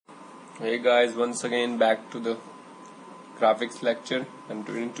Hey guys, once again back to the graphics lecture, and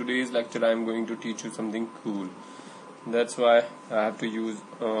in today's lecture I am going to teach you something cool. That's why I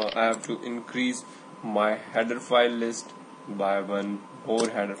have to increase my header file list by one more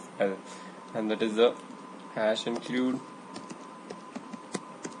header file, and that is the hash include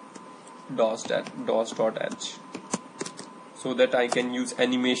dos.h, so that I can use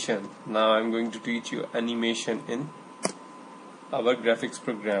animation. Now I'm going to teach you animation in our graphics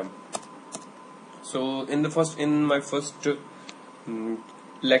program. So in my first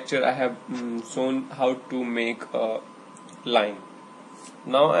lecture I have shown how to make a line.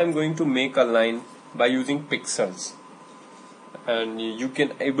 Now I'm going to make a line by using pixels, and you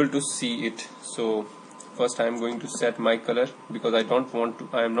can able to see it. So first I am going to set my color, because I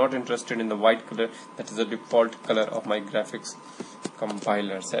am not interested in the white color. That is the default color of my graphics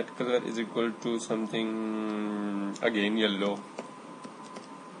compiler. Set color is equal to something, again, yellow.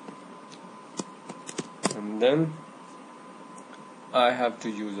 And then I have to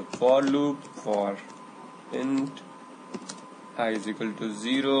use a for loop for int I is equal to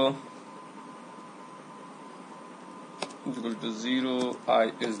 0,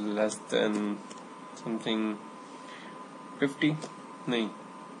 I is less than something 50, no,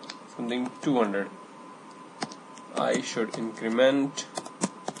 something 200. I should increment,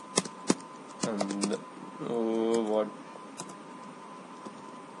 and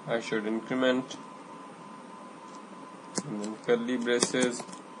I should increment, and then curly braces,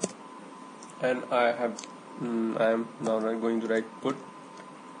 and I am now going to write put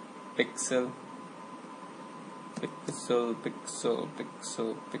pixel,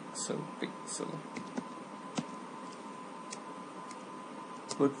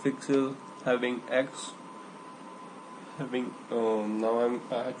 put pixel having x, having now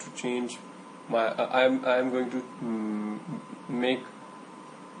I have to change my I'm going to make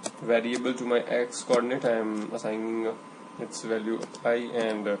variable to my x coordinate. I am assigning its value I,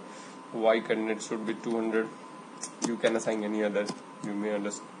 and y coordinate should be 200. You can assign any other, you may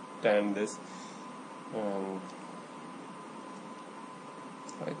understand this.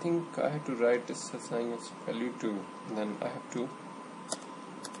 I think I have to write this, assign its value to, then I have to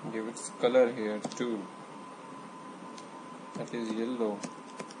give its color here too, that is yellow.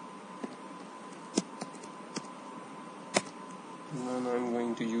 Then I'm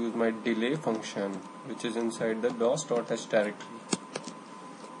going to use my delay function, which is inside the dos.h directory,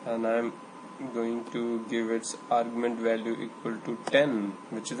 and I'm going to give its argument value equal to 10,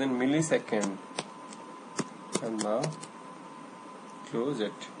 which is in millisecond. And now close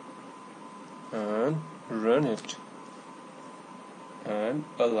it and run it, and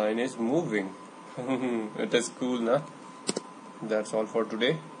a line is moving. It is cool, na? That's all for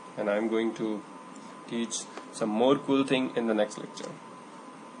today, and I'm going to teach some more cool thing in the next lecture.